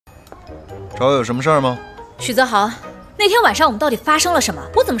找我有什么事儿吗？许泽豪，那天晚上我们到底发生了什么？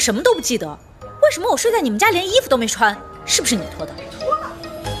我怎么什么都不记得？为什么我睡在你们家连衣服都没穿？是不是你脱的？脱了。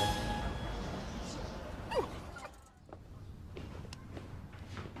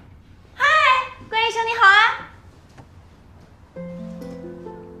嗨，关医生你好啊。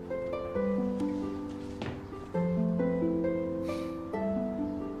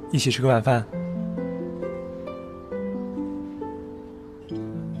一起吃个晚饭。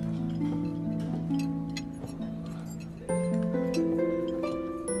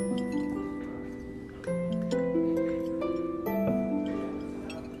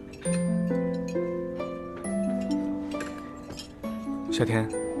夏天，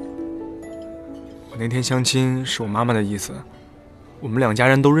我那天相亲是我妈妈的意思，我们两家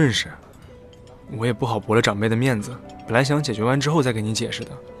人都认识，我也不好驳了长辈的面子，本来想解决完之后再跟你解释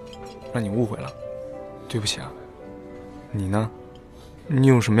的，让你误会了，对不起啊。你呢？你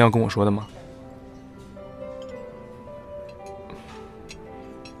有什么要跟我说的吗？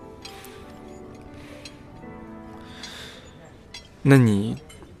那你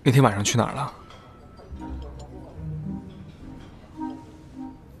那天晚上去哪儿了？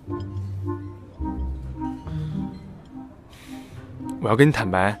我要跟你坦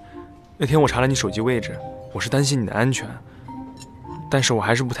白，那天我查了你手机位置，我是担心你的安全，但是我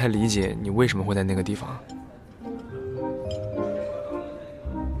还是不太理解你为什么会在那个地方。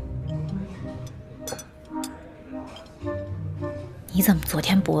你怎么昨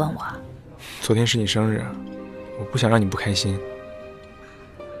天不问我？昨天是你生日，我不想让你不开心。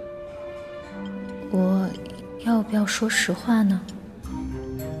我要不要说实话呢？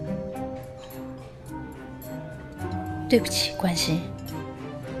对不起，关心。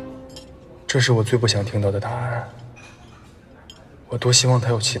这是我最不想听到的答案。我多希望他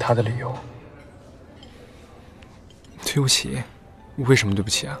有其他的理由。对不起，为什么对不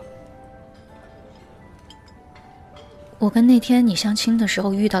起啊？我跟那天你相亲的时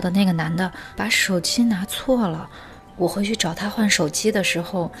候遇到的那个男的把手机拿错了，我回去找他换手机的时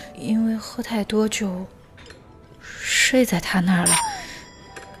候，因为喝太多就睡在他那儿了。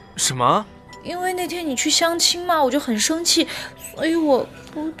什么？因为那天你去相亲嘛，我就很生气，所以我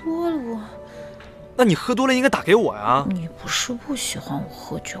喝多了我。那你喝多了应该打给我呀。你不是不喜欢我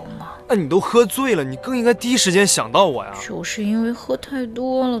喝酒吗？那你都喝醉了，你更应该第一时间想到我呀。就是因为喝太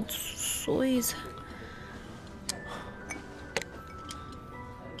多了，所以才……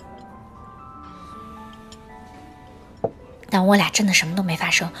但我俩真的什么都没发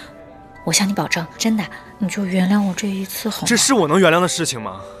生，我向你保证，真的，你就原谅我这一次好吗？这是我能原谅的事情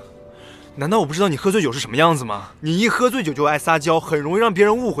吗？难道我不知道你喝醉酒是什么样子吗？你一喝醉酒就爱撒娇，很容易让别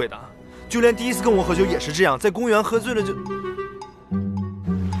人误会的。就连第一次跟我喝酒也是这样，在公园喝醉了就……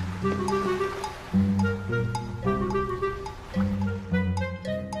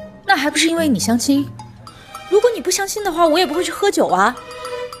那还不是因为你相亲？如果你不相亲的话，我也不会去喝酒啊。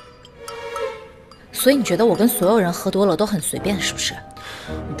所以你觉得我跟所有人喝多了都很随便，是不是？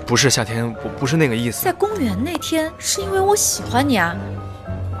不是，夏天，我不是那个意思。在公园那天是因为我喜欢你啊，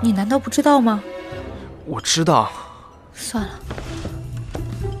你难道不知道吗？我知道。算了。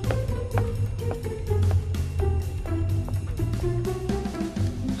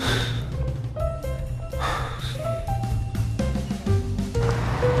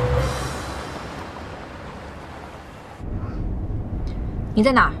你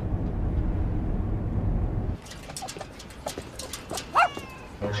在哪儿？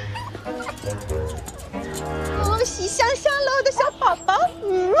喜香香了的小宝宝，哎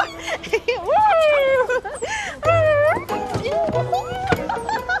呦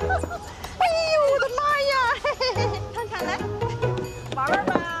我的妈呀！看看来玩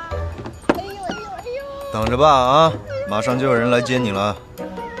吧！哎呦哎呦哎呦！等着吧啊，马上就有人来接你了。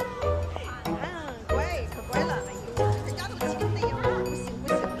乖，可乖了。哎呦，这丫头气成那样，不行不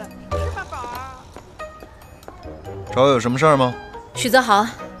行的，是吧，宝儿？找我有什么事儿吗？许泽豪，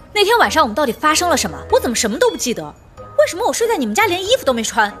那天晚上我们到底发生了什么？我怎么什么都不记得？为什么我睡在你们家连衣服都没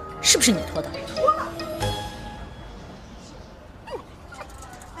穿？是不是你脱的？脱了。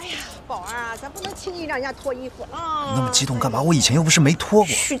哎呀，宝儿啊，咱不能轻易让人家脱衣服啊！那么激动干嘛？我以前又不是没脱过。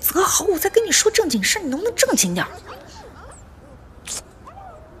许泽豪，我在跟你说正经事，你能不能正经点？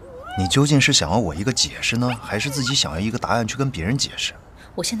你究竟是想要我一个解释呢，还是自己想要一个答案去跟别人解释？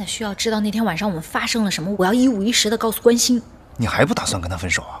我现在需要知道那天晚上我们发生了什么，我要一五一十的告诉关心。你还不打算跟他分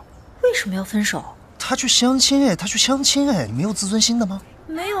手啊？为什么要分手？他去相亲哎，你没有自尊心的吗？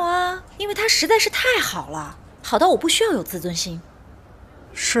没有啊，因为他实在是太好了，好到我不需要有自尊心。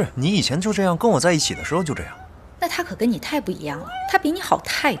是你以前就这样，跟我在一起的时候就这样。那他可跟你太不一样了，他比你好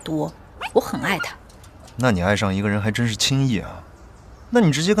太多，我很爱他。那你爱上一个人还真是轻易啊。那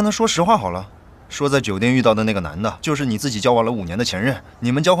你直接跟他说实话好了，说在酒店遇到的那个男的，就是你自己交往了5年的前任，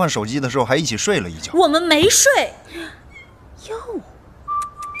你们交换手机的时候还一起睡了一觉。我们没睡。哟，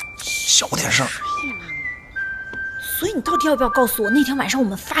小点声。所以你到底要不要告诉我那天晚上我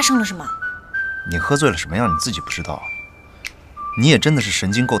们发生了什么？你喝醉了什么样，你自己不知道啊？你也真的是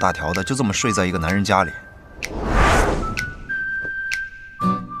神经够大条的，就这么睡在一个男人家里。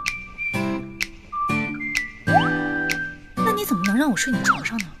那你怎么能让我睡你床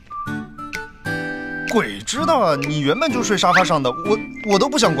上呢？鬼知道啊！你原本就睡沙发上的，我都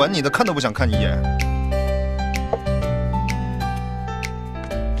不想管你的，看都不想看你一眼。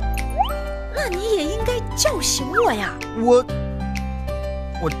那你也应该叫醒我呀！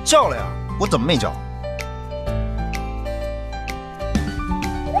我叫了呀，我怎么没叫？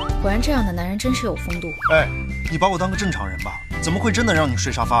果然这样的男人真是有风度。哎，你把我当个正常人吧？怎么会真的让你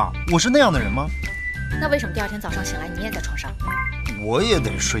睡沙发？我是那样的人吗？那为什么第2天早上醒来你也在床上？我也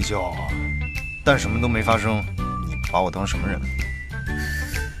得睡觉啊，但什么都没发生，你把我当什么人？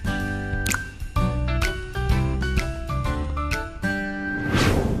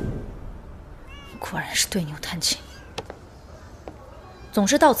果然是对牛弹琴。总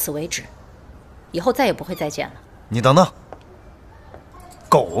之到此为止，以后再也不会再见了。你等等，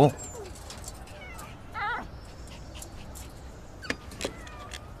狗！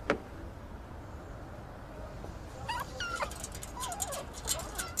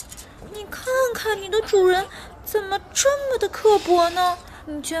你看看你的主人怎么这么的刻薄呢？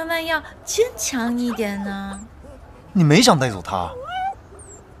你千万要坚强一点呢。你没想带走它？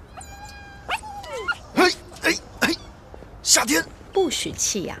夏天，不许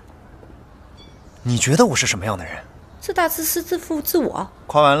气呀！你觉得我是什么样的人？自大、自私、自负、自我。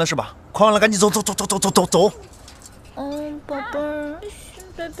夸完了是吧？夸完了，赶紧走。宝贝儿，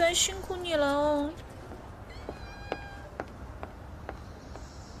拜拜，辛苦你了哦。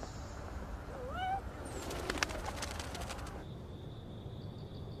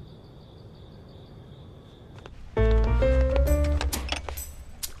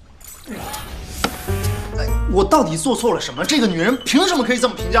我到底做错了什么？这个女人凭什么可以这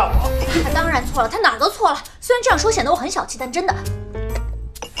么评价我？她当然错了，她哪儿都错了。虽然这样说显得我很小气，但真的。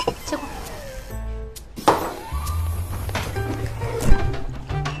接过。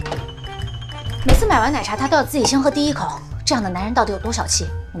每次买完奶茶，他都要自己先喝第1口。这样的男人到底有多小气？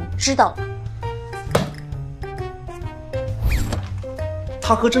你们知道了。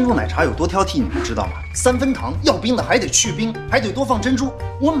他喝珍珠奶茶有多挑剔，你们知道吗？3分糖，要冰的还得去冰，还得多放珍珠。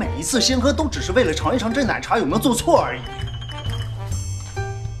我每一次先喝都只是为了尝一尝这奶茶有没有做错而已。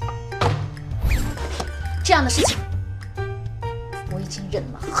这样的事情，我已经忍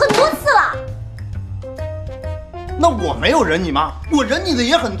了很多次了。那我没有忍你吗？我忍你的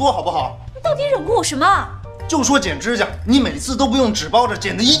也很多，好不好？你到底忍过我什么？就说剪指甲，你每次都不用纸包着，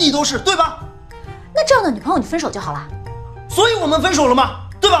剪得一地都是，对吧？那这样的女朋友你分手就好了。所以我们分手了嘛，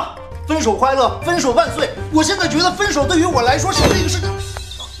对吧？分手快乐，分手万岁！我现在觉得分手对于我来说是这个事情。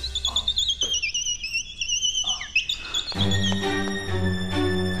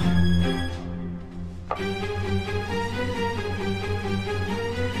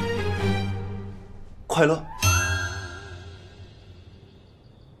快乐。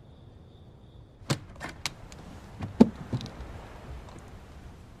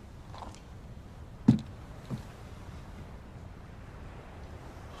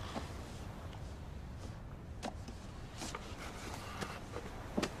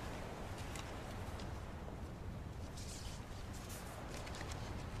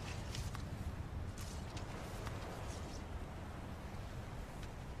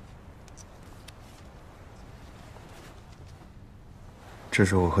这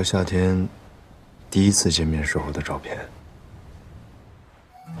是我和夏天第1次见面时候的照片。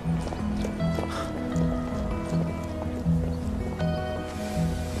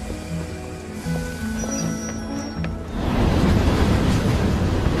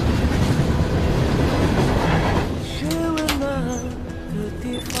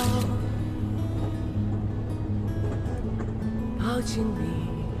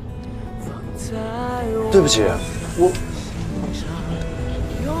对不起，我。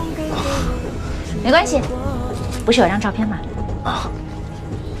没关系，不是有张照片吗？啊，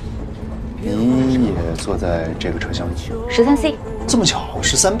你也坐在这个车厢里？13C，这么巧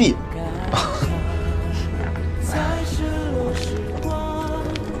，13B。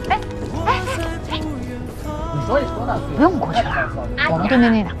你说的，不用过去了，我们对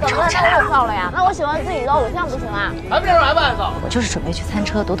面那两个吵起来了。笑了呀？那我喜欢自己的偶像不行啊？还不还不爱臊？我就是准备去餐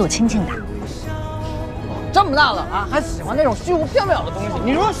车躲躲清静的。这么大了啊，还喜欢那种虚无缥缈的东西？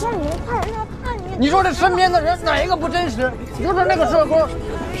你说你怕人家看你。你说这身边的人哪一个不真实？就是那个社工，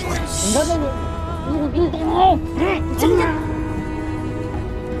你看那个，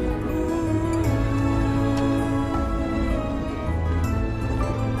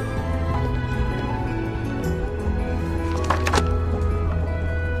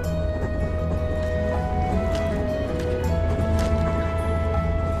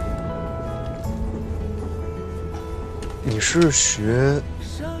你是学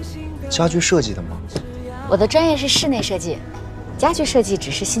家具设计的吗？我的专业是室内设计，家具设计只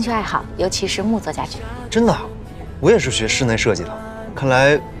是兴趣爱好，尤其是木作家具。真的，我也是学室内设计的。看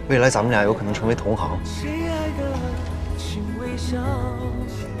来未来咱们俩有可能成为同行。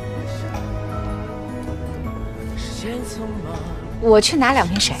我去拿2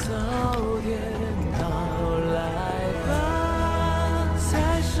瓶水。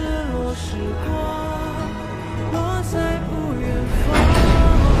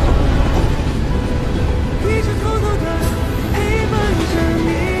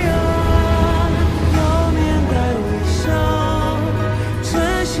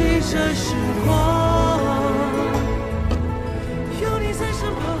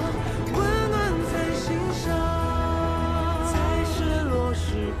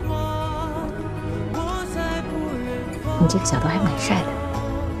你这个小头还蛮帅的。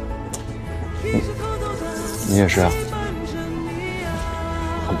你也是啊，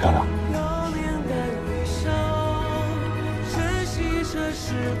很漂亮。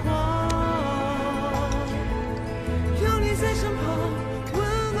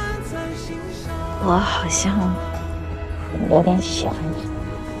我好像有点喜欢你。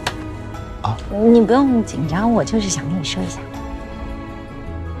啊？你不用紧张，我就是想跟你说一下。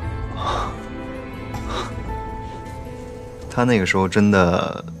他那个时候真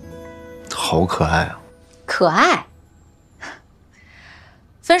的好可爱啊！可爱。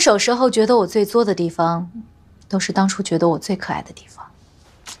分手时候觉得我最作的地方，都是当初觉得我最可爱的地方。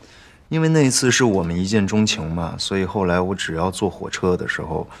因为那一次是我们一见钟情嘛，所以后来我只要坐火车的时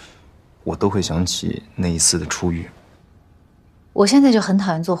候，我都会想起那一次的初遇。我现在就很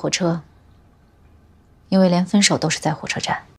讨厌坐火车，因为连分手都是在火车站。